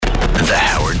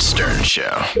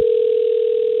Show.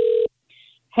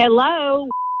 Hello,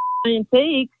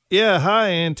 Antique. Yeah, hi,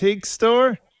 Antique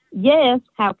Store. Yes,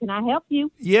 how can I help you?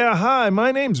 Yeah, hi,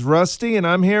 my name's Rusty, and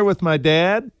I'm here with my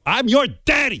dad. I'm your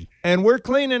daddy. And we're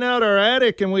cleaning out our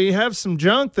attic, and we have some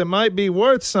junk that might be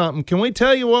worth something. Can we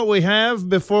tell you what we have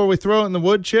before we throw it in the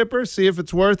wood chipper, see if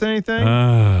it's worth anything?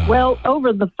 Well,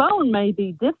 over the phone may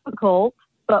be difficult,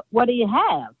 but what do you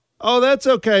have? Oh, that's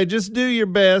okay. Just do your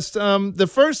best. The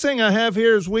first thing I have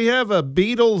here is we have a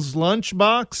Beatles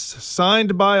lunchbox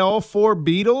signed by all four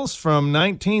Beatles from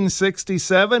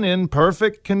 1967 in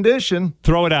perfect condition.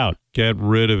 Throw it out. Get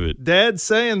rid of it. Dad's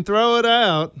saying throw it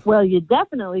out. Well, you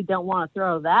definitely don't want to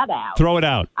throw that out. Throw it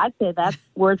out. I'd say that's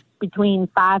worth between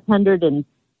 $500 and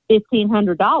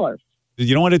 $1,500.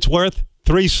 You know what it's worth?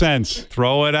 3 cents.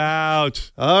 Throw it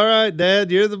out. All right, Dad,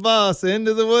 you're the boss.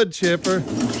 Into the wood chipper.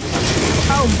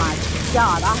 Oh, my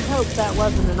God. I hope that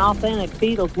wasn't an authentic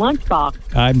Beatles lunchbox.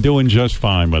 I'm doing just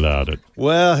fine without it.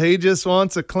 Well, he just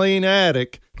wants a clean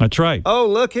attic. That's right. Oh,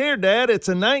 look here, Dad. It's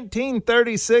a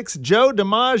 1936 Joe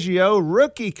DiMaggio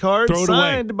rookie card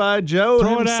signed by Joe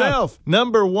himself.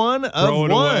 Number 1 of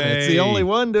 1. It's the only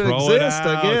one to exist,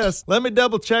 I guess. Let me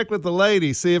double check with the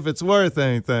lady, see if it's worth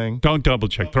anything. Don't double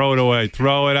check. Throw it away.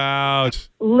 Throw it out.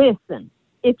 Listen,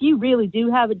 if you really do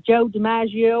have a Joe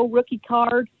DiMaggio rookie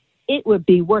card, it would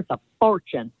be worth a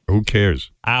fortune. Who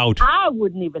cares? Out. I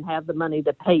wouldn't even have the money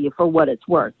to pay you for what it's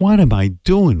worth. What am I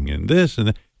doing in this and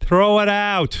that? Throw it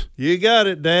out. You got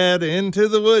it, Dad. Into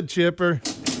the wood chipper.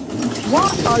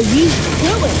 What are you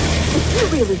doing?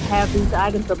 If you really have these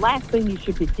items, the last thing you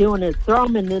should be doing is throw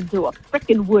them into a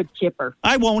frickin' wood chipper.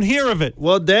 I won't hear of it.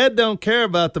 Well, Dad don't care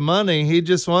about the money. He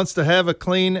just wants to have a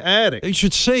clean attic. You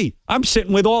should see. I'm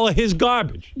sitting with all of his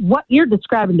garbage. What you're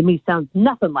describing to me sounds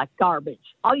nothing like garbage.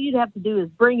 All you'd have to do is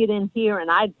bring it in here, and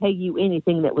I'd pay you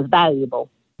anything that was valuable.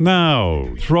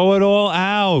 No. Throw it all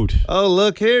out. Oh,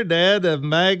 look here, Dad. A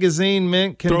magazine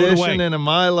mint condition in a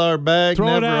Mylar bag,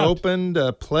 never opened.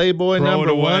 A Playboy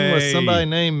number 1 with somebody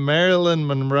named Marilyn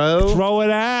Monroe. Throw it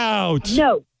out.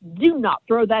 No, do not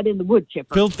throw that in the wood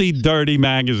chipper. Filthy, dirty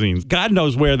magazines. God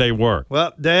knows where they were.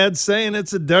 Well, Dad's saying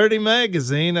it's a dirty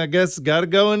magazine. I guess it's got to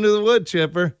go into the wood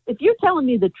chipper. If you're telling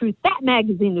me the truth, that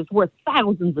magazine is worth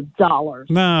thousands of dollars.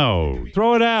 No.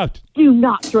 Throw it out. Do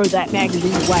not throw that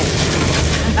magazine away.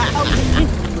 Okay,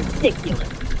 this is ridiculous.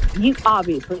 You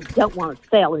obviously don't want to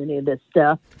sell any of this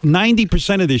stuff.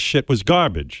 90% of this shit was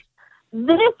garbage.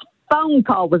 This phone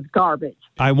call was garbage.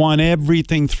 I want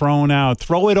everything thrown out.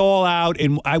 Throw it all out,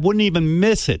 and I wouldn't even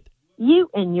miss it. You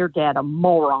and your dad are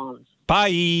morons.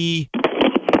 Bye.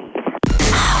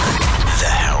 The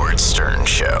Howard Stern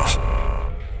Show.